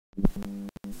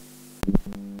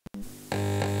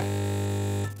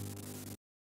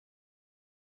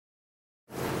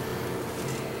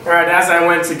Alright, as I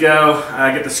went to go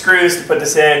get the screws to put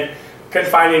this in,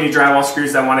 couldn't find any drywall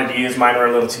screws that I wanted to use. Mine were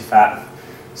a little too fat.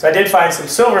 So I did find some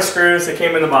silver screws that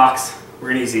came in the box. We're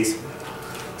going to use these.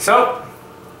 So,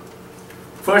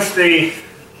 push the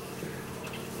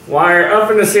wire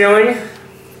up in the ceiling.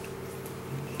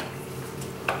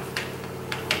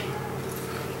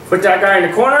 Put that guy in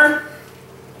the corner.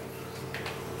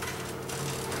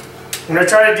 I'm going to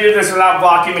try to do this without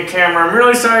blocking the camera. I'm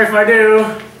really sorry if I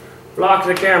do block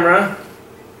the camera.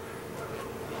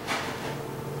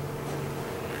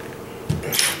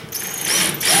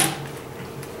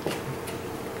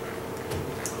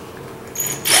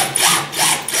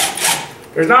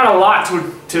 There's not a lot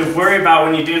to worry about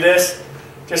when you do this.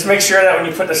 Just make sure that when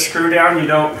you put the screw down, you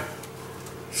don't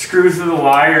screw through the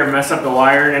wire or mess up the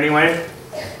wire in any way.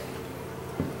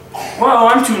 Whoa,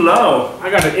 I'm too low. I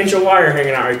got an inch of wire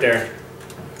hanging out right there.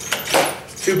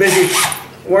 Too busy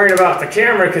worrying about the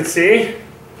camera could see.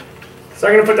 So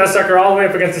I'm going to put that sucker all the way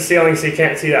up against the ceiling so you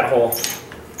can't see that hole.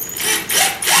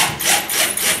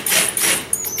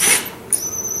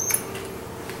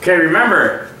 Okay,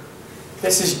 remember,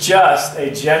 this is just a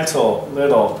gentle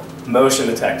little motion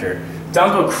detector.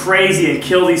 Don't go crazy and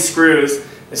kill these screws.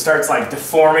 It starts like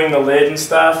deforming the lid and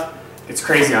stuff. It's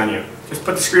crazy on you. Just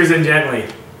put the screws in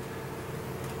gently.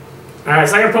 Alright,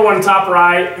 so I'm going to put one top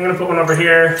right. I'm going to put one over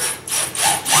here.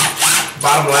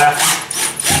 Bottom left.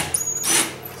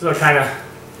 So it kind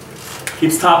of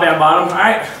keeps top and bottom.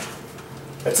 Alright,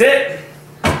 that's it.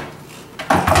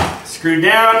 Screw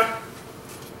down.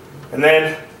 And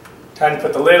then time to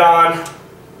put the lid on.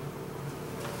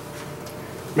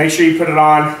 Make sure you put it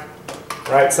on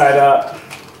right side up.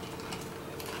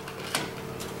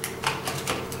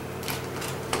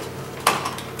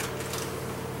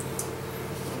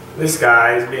 This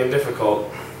guy is being difficult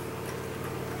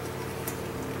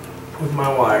with my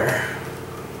wire.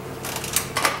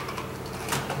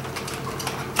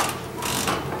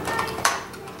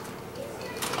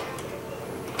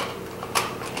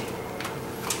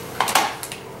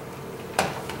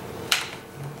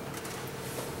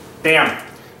 Bam,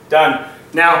 done.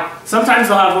 Now, sometimes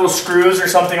they'll have little screws or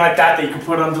something like that that you can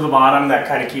put onto the bottom that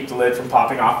kind of keep the lid from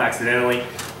popping off accidentally.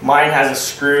 Mine has a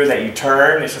screw that you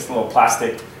turn. It's just a little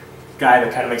plastic guy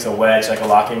that kind of makes a wedge, like a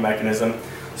locking mechanism.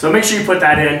 So make sure you put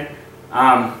that in.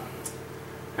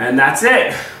 And that's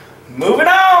it. Moving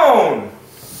on!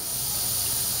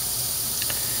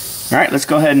 Alright, let's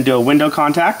go ahead and do a window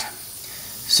contact.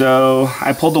 So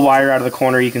I pulled the wire out of the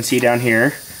corner you can see down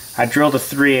here. I drilled a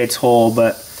 3/8 hole,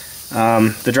 but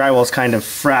the drywall is kind of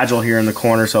fragile here in the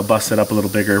corner, so I'll bust it up a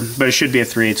little bigger, but it should be a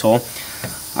 3/8 hole.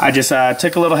 I just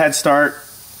took a little head start,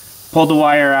 pulled the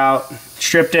wire out,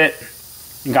 stripped it,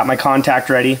 and got my contact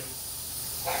ready.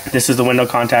 This is the window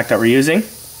contact that we're using.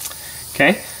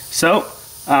 Okay, so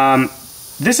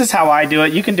this is how I do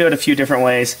it. You can do it a few different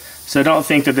ways, so don't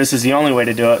think that this is the only way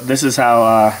to do it. This is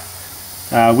how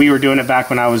we were doing it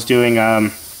back when I was doing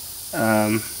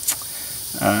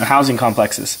housing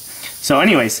complexes. So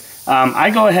anyways,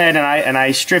 I go ahead and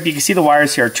I strip. You can see the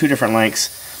wires here are 2 different lengths.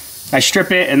 I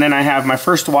strip it, and then I have my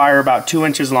first wire about 2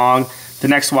 inches long. The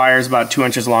next wire is about 2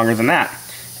 inches longer than that.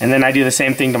 And then I do the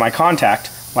same thing to my contact.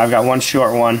 I've got one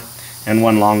short one and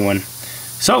one long one.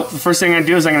 So the first thing I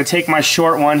do is I'm going to take my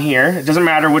short one here. It doesn't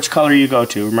matter which color you go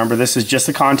to. Remember, this is just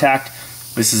a contact.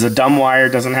 This is a dumb wire.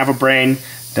 It doesn't have a brain.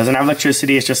 It doesn't have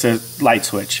electricity. It's just a light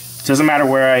switch. It doesn't matter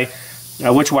where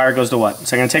which wire goes to what.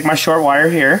 So I'm going to take my short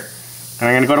wire here, and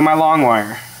I'm going to go to my long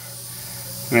wire.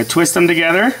 I'm going to twist them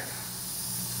together.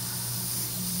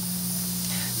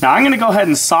 Now I'm going to go ahead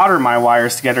and solder my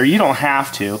wires together. You don't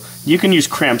have to. You can use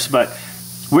crimps, but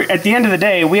at the end of the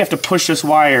day, we have to push this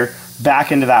wire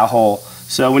back into that hole.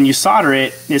 So when you solder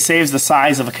it, it saves the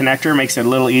size of a connector, makes it a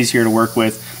little easier to work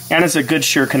with, and it's a good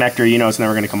sure connector. You know it's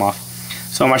never going to come off.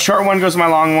 So my short one goes to my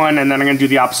long one, and then I'm going to do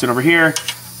the opposite over here.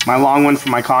 My long one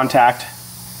from my contact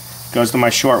goes to my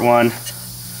short one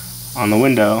on the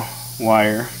window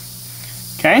wire.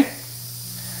 Okay?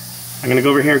 I'm going to go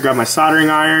over here and grab my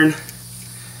soldering iron.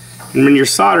 And when you're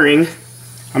soldering,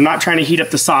 I'm not trying to heat up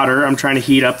the solder, I'm trying to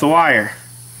heat up the wire.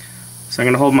 So I'm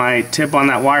going to hold my tip on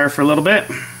that wire for a little bit.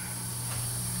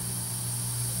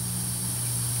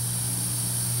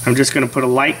 I'm just going to put a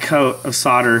light coat of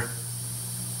solder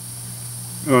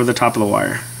over the top of the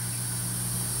wire.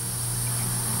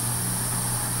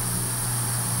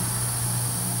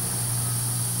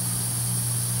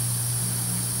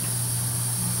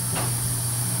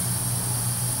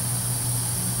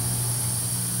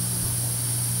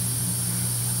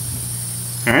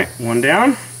 Alright, one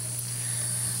down.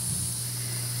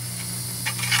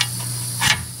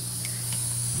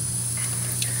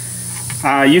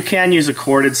 You can use a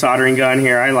corded soldering gun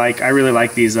here. I really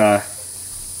like these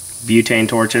butane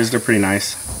torches. They're pretty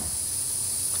nice.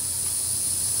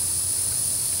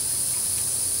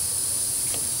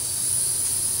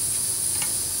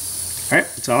 Alright,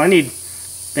 that's all I need.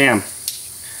 Bam.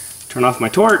 Turn off my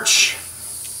torch.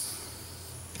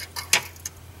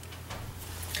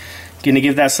 Gonna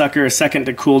give that sucker a second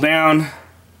to cool down.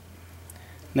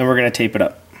 Then we're gonna tape it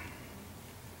up.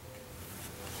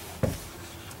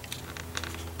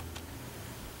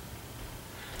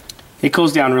 It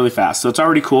cools down really fast, so it's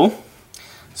already cool.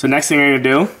 So next thing I'm gonna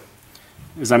do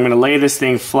is I'm gonna lay this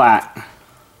thing flat.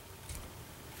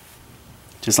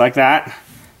 Just like that.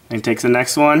 And take the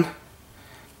next one.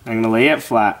 I'm gonna lay it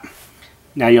flat.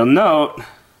 Now you'll note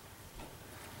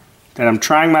that I'm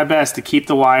trying my best to keep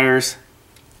the wires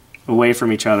away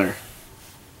from each other,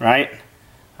 right?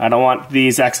 I don't want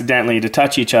these accidentally to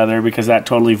touch each other because that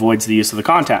totally voids the use of the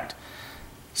contact.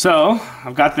 So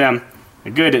I've got them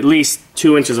a good at least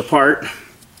 2 inches apart.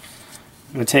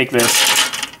 I'm gonna take this,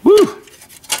 I'm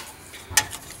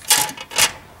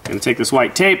gonna take this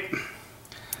white tape.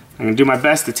 I'm gonna do my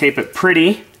best to tape it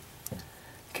pretty in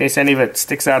case any of it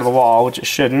sticks out of the wall, which it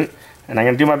shouldn't. And I'm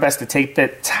gonna do my best to tape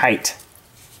it tight.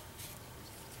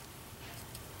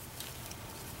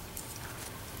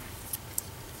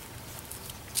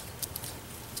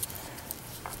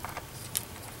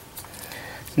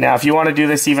 Now, if you want to do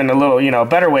this even a little,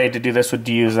 better way to do this would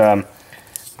use the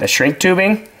shrink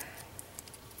tubing.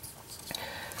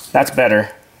 That's better.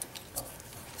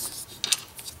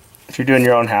 If you're doing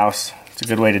your own house, it's a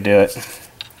good way to do it.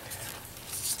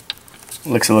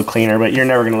 Looks a little cleaner, but you're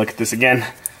never going to look at this again.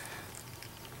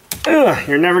 Ugh,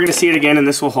 you're never going to see it again, and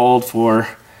this will hold for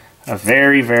a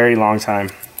very, very long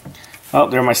time. Oh,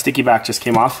 there, my sticky back just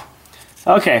came off.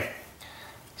 Okay,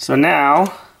 so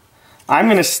now I'm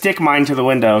going to stick mine to the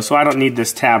window, so I don't need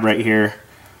this tab right here.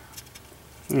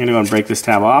 I'm going to go and break this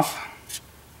tab off.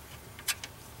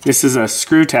 This is a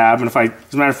screw tab, and as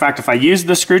a matter of fact, if I used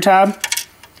the screw tab,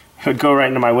 it would go right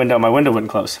into my window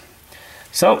wouldn't close.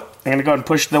 So I'm going to go ahead and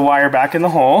push the wire back in the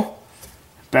hole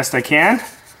best I can.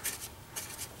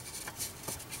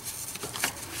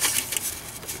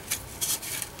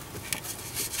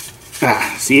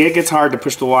 See, it gets hard to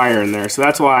push the wire in there, so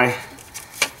that's why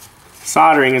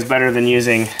soldering is better than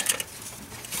using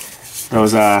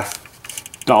those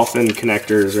dolphin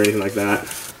connectors or anything like that.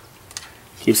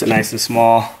 Keeps it nice and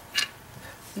small.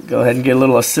 Go ahead and get a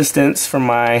little assistance from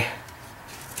my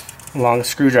long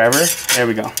screwdriver. There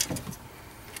we go.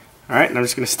 Alright, and I'm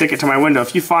just going to stick it to my window.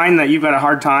 If you find that you've got a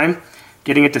hard time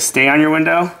getting it to stay on your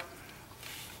window,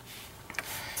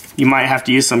 you might have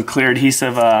to use some clear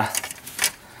adhesive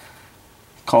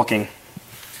caulking.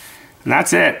 And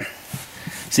that's it.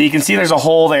 So you can see there's a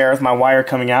hole there with my wire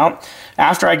coming out.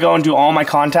 After I go and do all my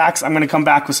contacts, I'm going to come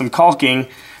back with some caulking,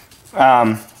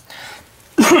 some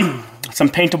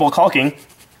paintable caulking.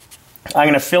 I'm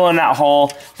going to fill in that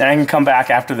hole, then I can come back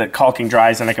after the caulking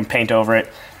dries and I can paint over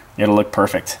it. It'll look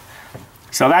perfect.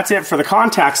 So that's it for the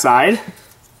contact side.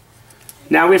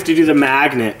 Now we have to do the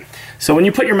magnet. So when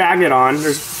you put your magnet on,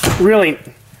 there's really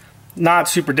not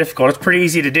super difficult. It's pretty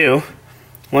easy to do.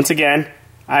 Once again,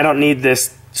 I don't need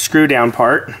this screw down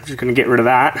part. I'm just going to get rid of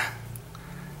that.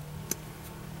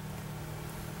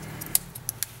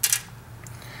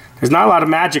 There's not a lot of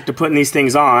magic to putting these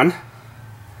things on.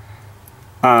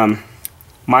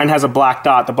 Mine has a black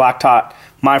dot. The black dot,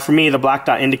 for me, the black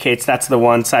dot indicates that's the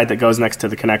one side that goes next to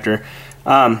the connector.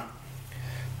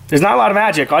 There's not a lot of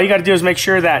magic. All you got to do is make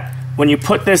sure that when you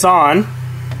put this on,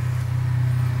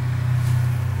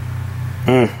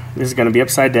 this is going to be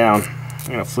upside down. I'm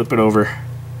going to flip it over.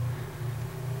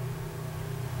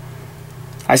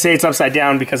 I say it's upside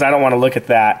down because I don't want to look at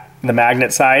that, the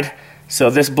magnet side. So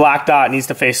this black dot needs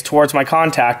to face towards my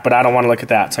contact, but I don't want to look at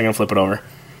that, so I'm going to flip it over.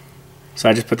 So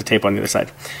I just put the tape on the other side.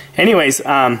 Anyways, you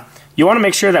want to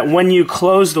make sure that when you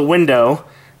close the window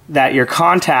that your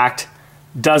contact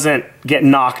doesn't get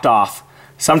knocked off.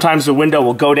 Sometimes the window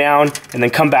will go down and then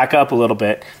come back up a little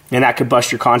bit, and that could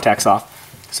bust your contacts off.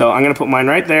 So I'm going to put mine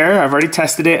right there. I've already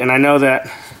tested it, and I know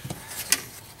that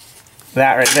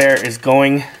that right there is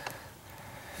going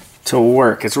to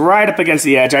work. It's right up against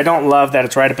the edge. I don't love that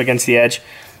it's right up against the edge,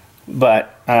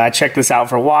 but I checked this out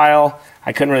for a while.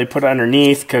 I couldn't really put it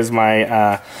underneath because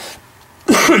my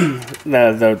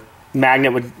the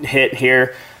magnet would hit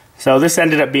here. So this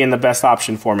ended up being the best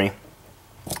option for me.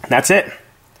 That's it.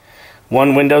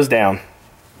 One window's down.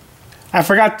 I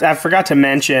forgot to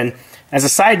mention, as a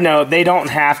side note, they don't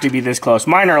have to be this close.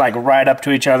 Mine are like right up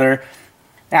to each other.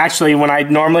 Actually, when I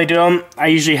normally do them, I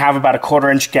usually have about a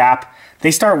 1/4 inch gap.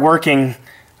 They start working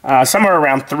somewhere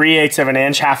around 3/8 of an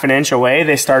inch, half an inch away,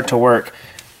 they start to work.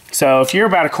 So if you're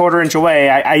about 1/4 inch away,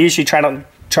 I usually try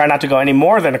not to go any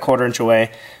more than 1/4 inch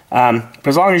away. But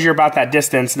as long as you're about that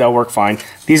distance, they'll work fine.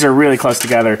 These are really close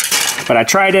together. But I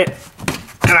tried it,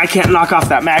 and I can't knock off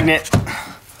that magnet.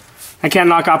 I can't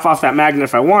knock off that magnet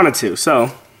if I wanted to.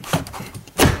 So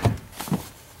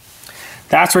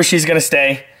that's where she's gonna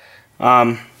stay.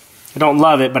 I don't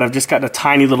love it, but I've just got a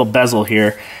tiny little bezel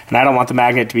here, and I don't want the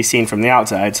magnet to be seen from the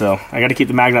outside, so I gotta keep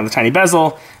the magnet on the tiny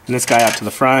bezel, and this guy up to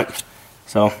the front.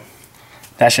 So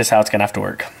that's just how it's gonna have to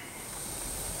work.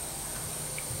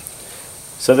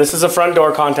 So this is a front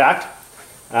door contact.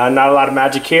 Not a lot of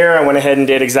magic here. I went ahead and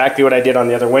did exactly what I did on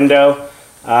the other window,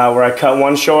 where I cut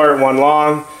one short, one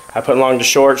long. I put long to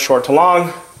short, short to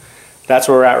long. That's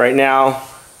where we're at right now,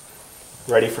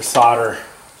 ready for solder.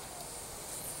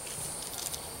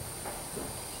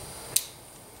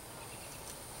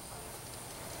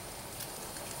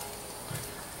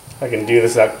 I can do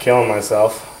this without killing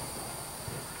myself.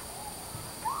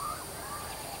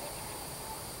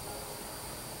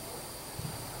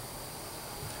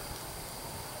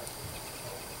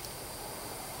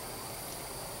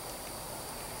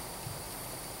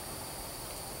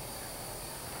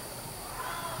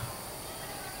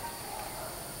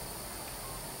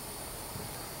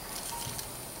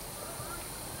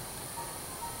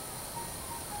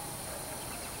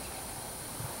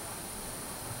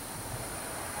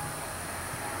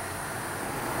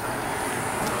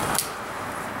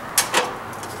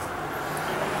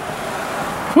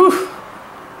 Whew.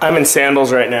 I'm in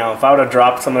sandals right now. If I would have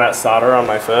dropped some of that solder on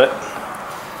my foot,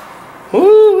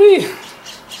 woo-wee,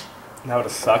 that would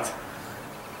have sucked.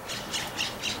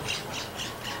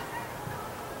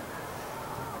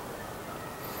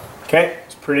 Okay,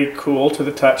 it's pretty cool to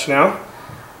the touch now.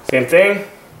 Same thing.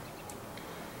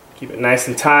 Keep it nice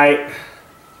and tight.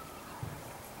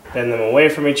 Bend them away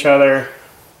from each other.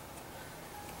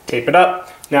 Tape it up.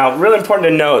 Now, really important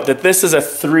to note that this is a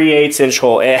 3/8 inch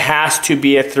hole. It has to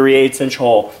be a 3/8 inch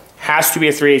hole. Has to be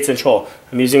a 3/8 inch hole.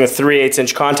 I'm using a 3/8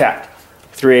 inch contact.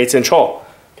 3/8 inch hole.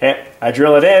 Okay, I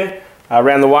drill it in. I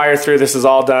ran the wire through. This is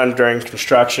all done during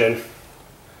construction,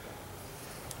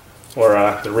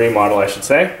 or the remodel, I should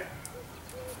say.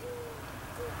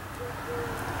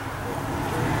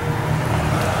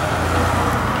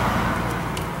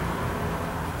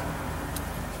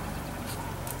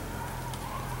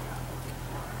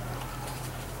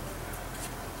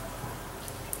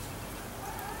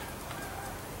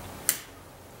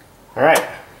 All right,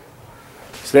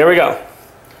 so there we go.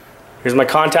 Here's my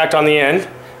contact on the end.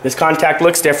 This contact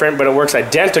looks different, but it works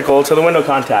identical to the window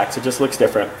contacts. It just looks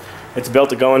different. It's built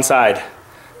to go inside.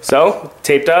 So,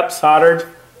 taped up, soldered.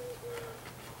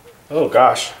 Oh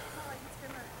gosh.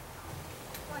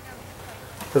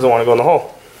 Doesn't want to go in the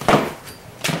hole.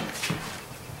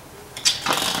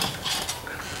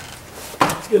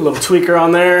 Let's get a little tweaker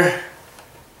on there.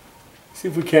 See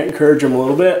if we can't encourage him a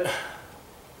little bit.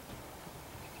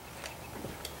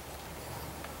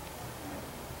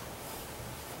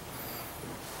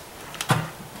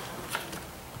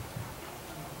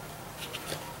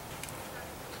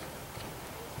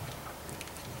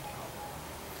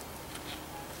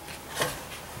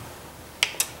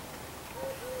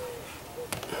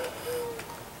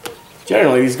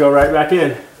 Generally, these go right back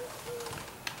in.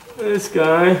 This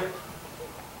guy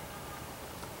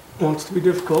wants to be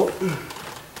difficult.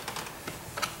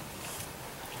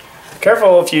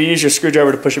 Careful if you use your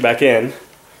screwdriver to push it back in.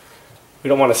 We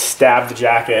don't want to stab the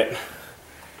jacket,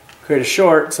 create a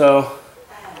short, so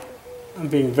I'm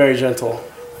being very gentle.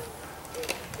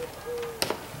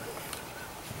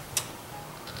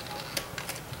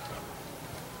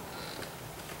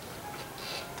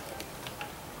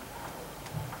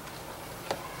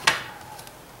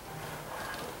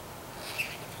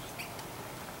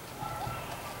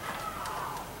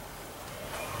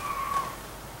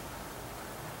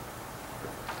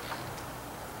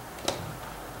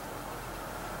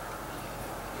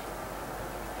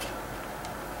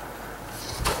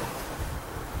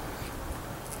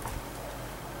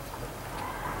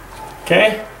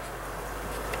 Okay,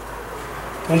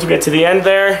 once we get to the end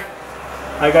there,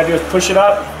 all I gotta do is push it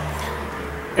up,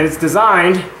 and it's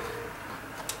designed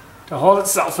to hold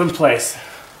itself in place.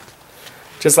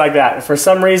 Just like that. If for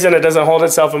some reason it doesn't hold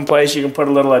itself in place, you can put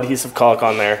a little adhesive caulk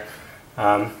on there.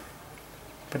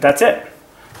 But that's it.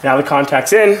 Now the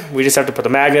contact's in, we just have to put the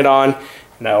magnet on,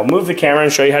 and I'll move the camera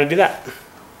and show you how to do that.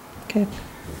 Okay.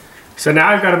 So now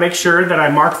I've got to make sure that I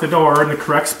mark the door in the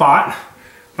correct spot.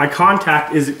 My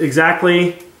contact is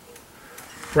exactly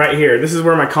right here. This is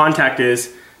where my contact is,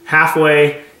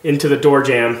 halfway into the door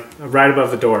jamb, right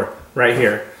above the door, right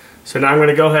here. So now I'm going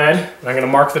to go ahead and I'm going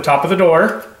to mark the top of the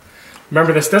door.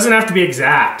 Remember, this doesn't have to be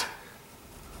exact.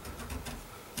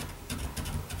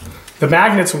 The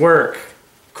magnets work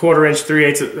 1/4 inch,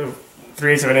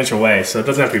 3/8 of an inch away, so it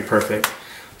doesn't have to be perfect.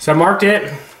 So I marked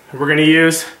it. We're going to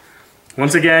use,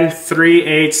 once again,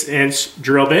 3/8 inch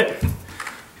drill bit.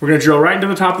 We're going to drill right into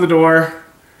the top of the door.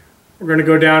 We're going to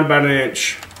go down about 1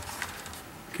 inch.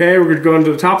 Okay, we're going to go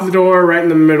into the top of the door, right in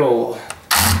the middle.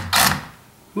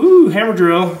 Woo, hammer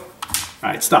drill. All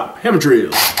right, stop. Hammer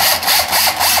drill.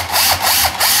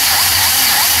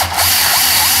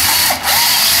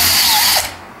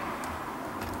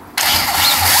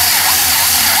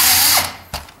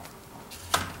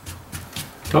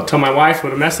 Don't tell my wife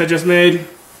what a mess I just made.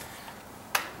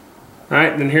 All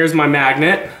right, then here's my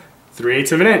magnet,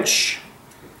 3/8 of an inch.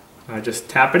 I just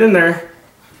tap it in there,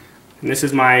 and this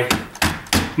is my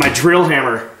drill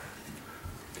hammer.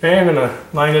 Okay, I'm gonna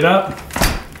line it up.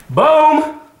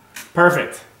 Boom!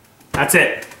 Perfect. That's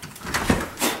it.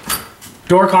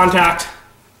 Door contact,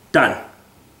 done.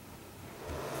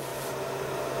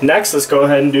 Next, let's go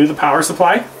ahead and do the power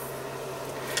supply.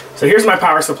 So here's my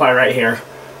power supply right here.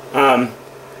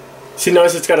 See,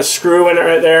 notice it's got a screw in it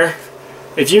right there.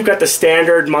 If you've got the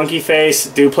standard monkey face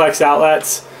duplex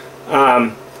outlets,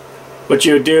 what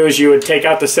you would do is you would take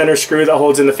out the center screw that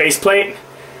holds in the faceplate,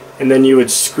 and then you would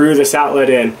screw this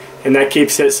outlet in, and that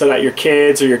keeps it so that your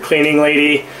kids or your cleaning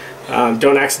lady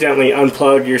don't accidentally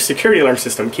unplug your security alarm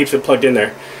system. Keeps it plugged in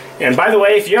there. And by the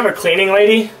way, if you have a cleaning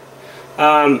lady,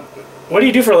 what do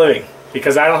you do for a living?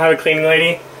 Because I don't have a cleaning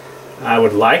lady. I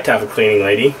would like to have a cleaning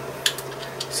lady,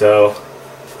 so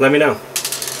let me know.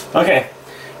 Okay,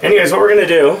 anyways, what we're gonna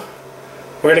do,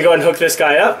 we're gonna go ahead and hook this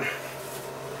guy up.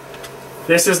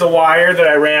 This is the wire that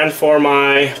I ran for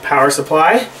my power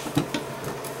supply.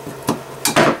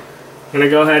 I'm gonna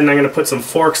go ahead and I'm gonna put some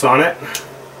forks on it,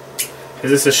 because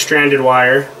this is stranded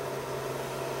wire.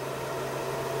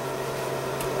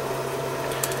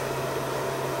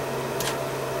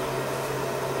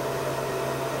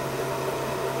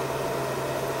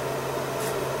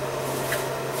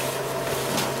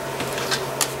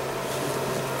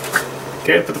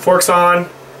 Okay, put the forks on.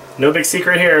 No big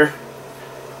secret here.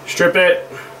 Strip it,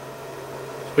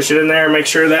 push it in there, make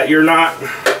sure that you're not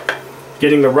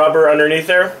getting the rubber underneath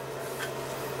there,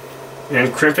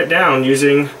 and crimp it down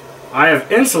using, I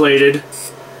have insulated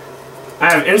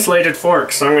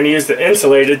forks, so I'm going to use the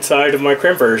insulated side of my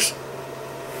crimpers.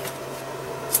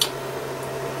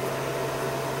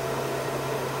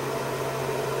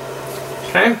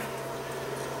 Okay.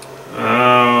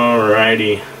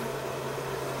 Alrighty.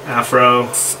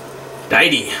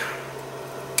 Aphrodite.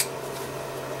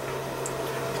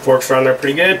 Forks are on there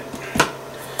pretty good.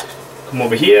 Come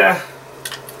over here.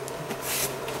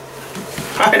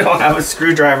 I don't have a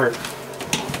screwdriver.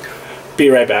 Be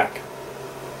right back.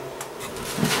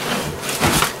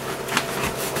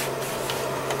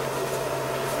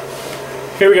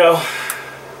 Here we go.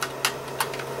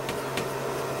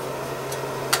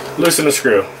 Loosen the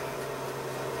screw.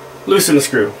 Loosen the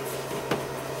screw.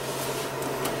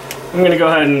 I'm going to go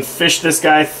ahead and fish this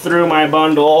guy through my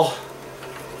bundle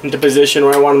into position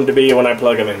where I want him to be when I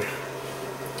plug him in.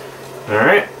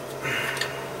 Alright.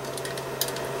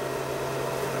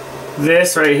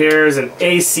 This right here is an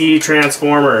AC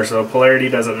transformer, so polarity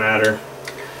doesn't matter.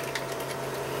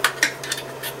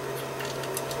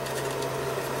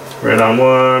 Red on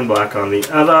one, black on the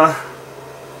other.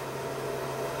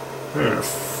 Yeah,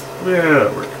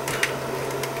 that worked.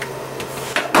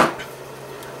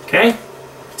 Okay,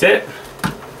 that's it.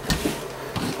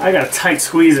 I got a tight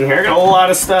squeeze in here. I got a lot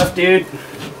of stuff, dude.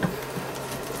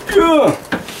 Ugh.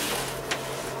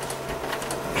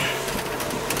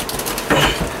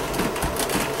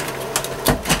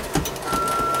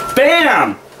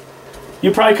 Bam!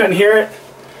 You probably couldn't hear it.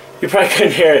 You probably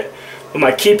couldn't hear it. But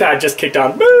my keypad just kicked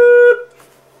on. Boop!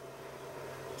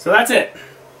 So that's it.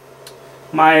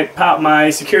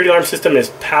 My security alarm system is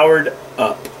powered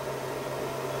up.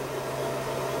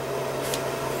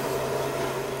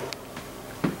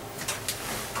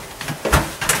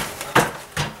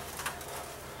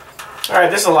 Alright,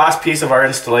 this is the last piece of our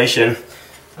installation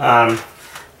that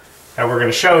we're going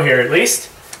to show here at least.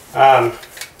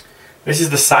 This is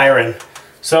the siren.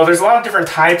 So there's a lot of different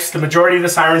types. The majority of the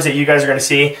sirens that you guys are going to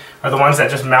see are the ones that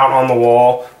just mount on the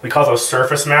wall. We call those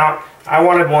surface mount. I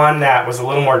wanted one that was a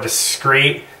little more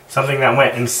discreet, something that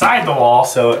went inside the wall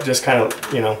so it just kind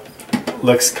of, you know,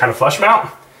 looks kind of flush mount.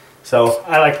 So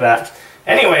I like that.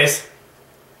 Anyways,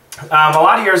 a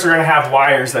lot of yours are going to have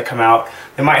wires that come out.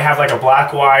 They might have like a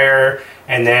black wire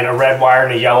and then a red wire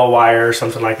and a yellow wire or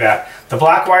something like that. The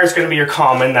black wire is going to be your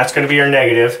common, that's going to be your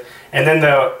negative, and then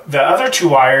the other two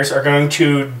wires are going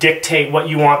to dictate what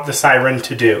you want the siren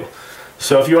to do.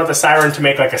 So if you want the siren to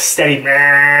make like a steady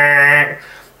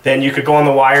then you could go on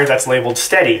the wire that's labeled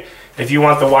steady. If you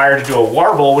want the wire to do a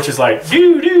warble, which is like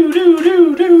do do do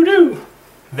do do do,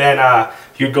 then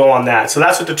you'd go on that. So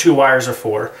that's what the two wires are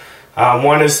for.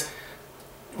 One is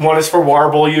for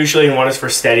warble usually, and one is for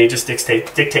steady. It just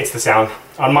dictates the sound.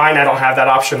 On mine, I don't have that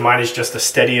option. Mine is just a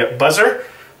steady buzzer,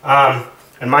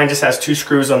 and mine just has 2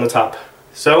 screws on the top.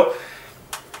 So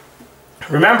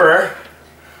remember,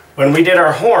 when we did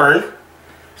our horn,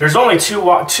 there's only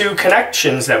two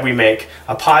connections that we make,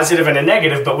 a positive and a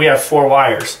negative, but we have 4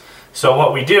 wires. So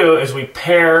what we do is we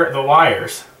pair the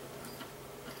wires.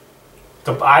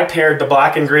 I paired the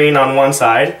black and green on one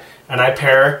side, and I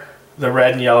pair the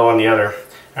red and yellow on the other.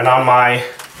 And on my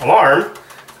alarm,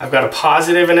 I've got a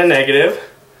positive and a negative.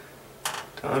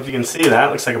 Don't know if you can see that.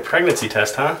 Looks like a pregnancy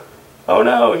test, huh? Oh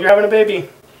no, you're having a baby.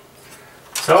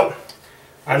 So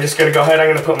I'm just going to go ahead, I'm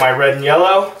going to put my red and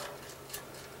yellow.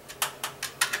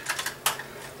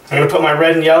 I'm going to put my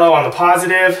red and yellow on the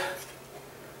positive.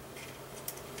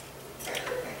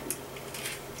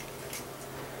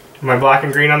 My black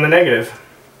and green on the negative.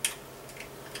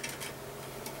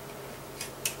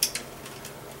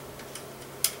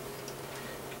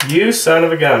 You son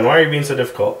of a gun. Why are you being so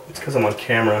difficult? It's because I'm on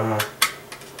camera, huh?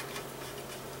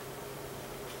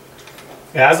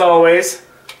 As always,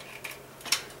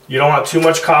 you don't want too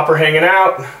much copper hanging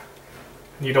out.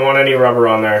 You don't want any rubber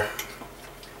on there.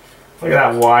 Look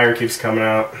at that wire keeps coming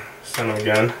out. Son of a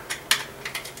gun.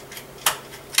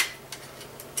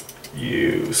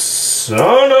 You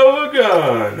son of a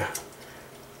gun.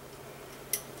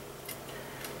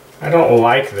 I don't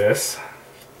like this.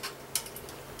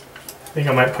 I think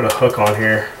I might put a hook on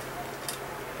here.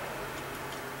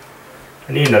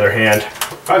 I need another hand.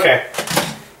 Okay,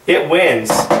 it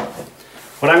wins.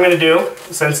 What I'm going to do,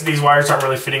 since these wires aren't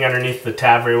really fitting underneath the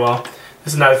tab very well,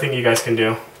 this is another thing you guys can do.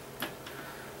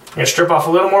 I'm going to strip off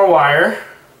a little more wire,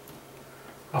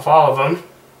 off all of them.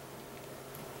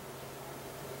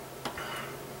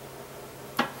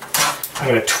 I'm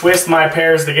going to twist my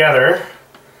pairs together.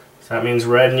 So that means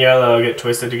red and yellow get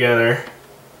twisted together.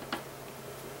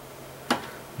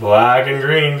 Black and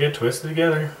green get twisted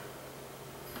together.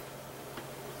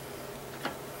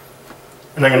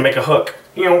 And I'm going to make a hook.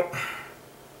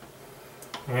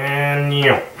 And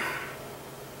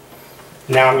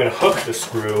now I'm going to hook the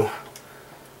screw.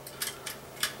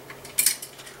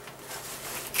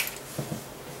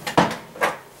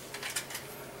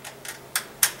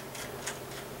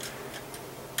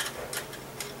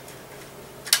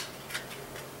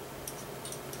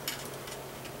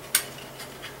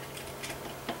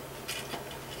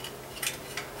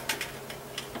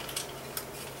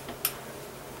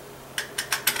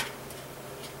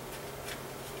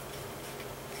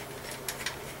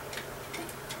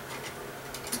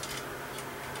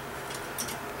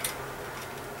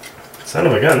 Son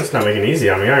of a gun, this is not making it easy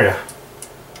on me, are you?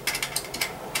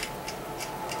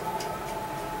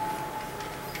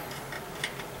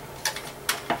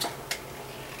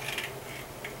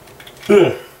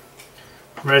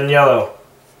 Red and yellow.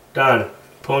 Done.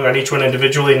 Pulling on each one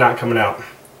individually, not coming out.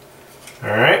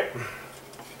 Alright.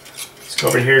 Let's go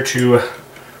over here to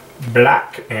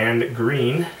black and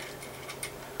green.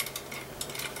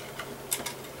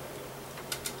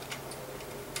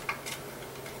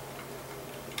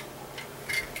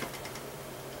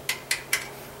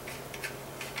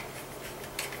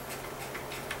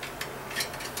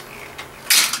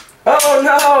 Oh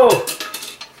no!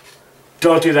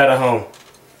 Don't do that at home.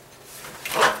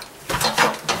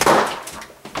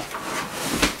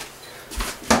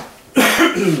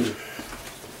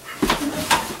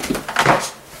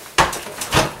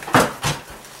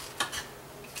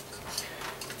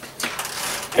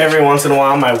 Every once in a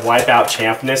while my Wipeout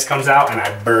champness comes out and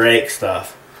I break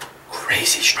stuff.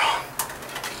 Crazy strong.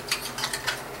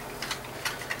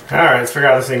 Alright, let's figure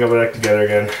out this thing go back together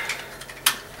again.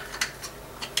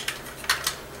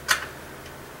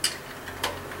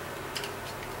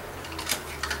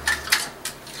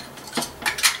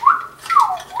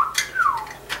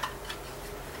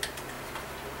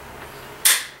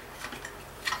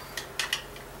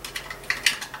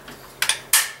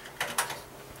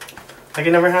 Like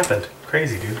it never happened.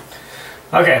 Crazy, dude.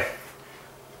 Okay.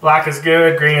 Black is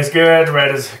good, green is good,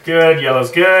 red is good, yellow's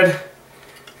good.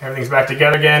 Everything's back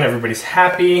together again. Everybody's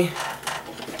happy.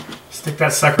 Stick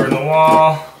that sucker in the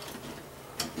wall.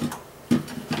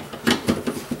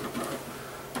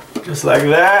 Just like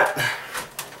that.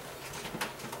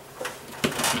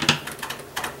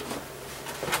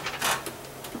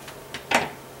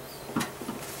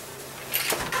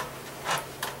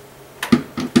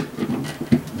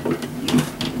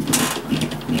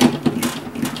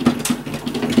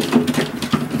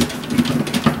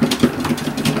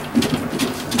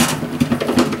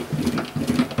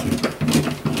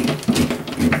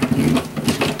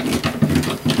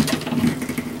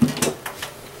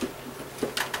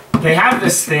 They have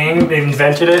this thing, they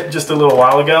invented it just a little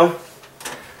while ago.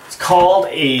 It's called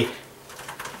a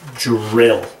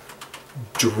drill.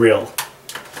 Drill.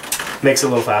 Makes it a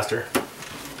little faster.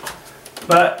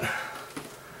 But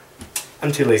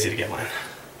I'm too lazy to get mine.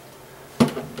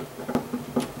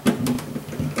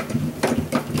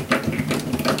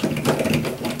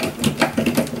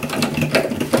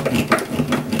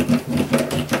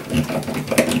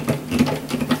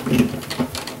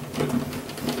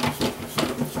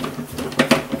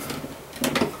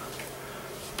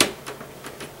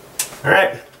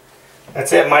 Alright,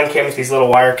 that's it. Mine came with these little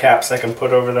wire caps I can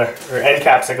put over the, or end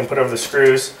caps I can put over the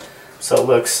screws, so it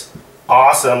looks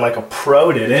awesome, like a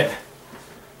pro did it.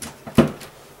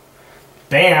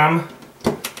 Bam!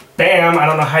 Bam! I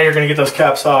don't know how you're going to get those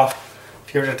caps off.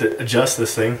 If you ever have to adjust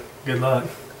this thing, good luck.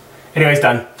 Anyways,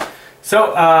 done.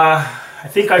 So, I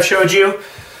think I've showed you,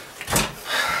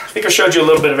 a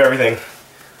little bit of everything.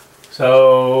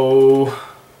 So,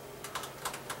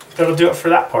 that'll do it for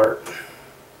that part.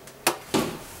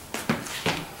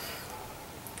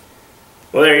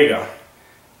 Well, there you go.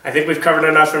 I think we've covered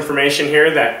enough information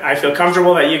here that I feel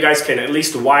comfortable that you guys can at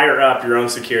least wire up your own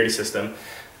security system.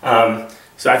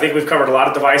 So I think we've covered a lot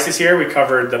of devices here. We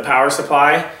covered the power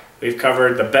supply, we've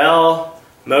covered the bell,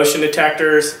 motion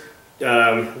detectors,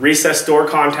 recessed door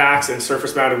contacts and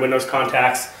surface mounted Windows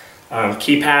contacts,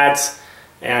 keypads,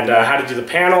 and how to do the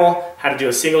panel, how to do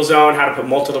a single zone, how to put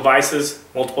multiple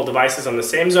devices on the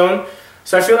same zone.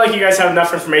 So I feel like you guys have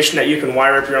enough information that you can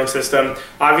wire up your own system.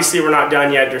 Obviously we're not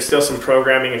done yet. There's still some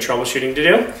programming and troubleshooting to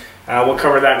do. We'll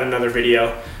cover that in another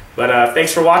video. But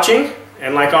thanks for watching,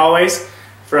 and like always,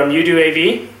 from You Do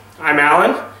AV, I'm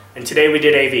Alan, and today we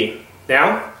did AV.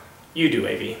 Now, you do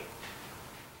AV.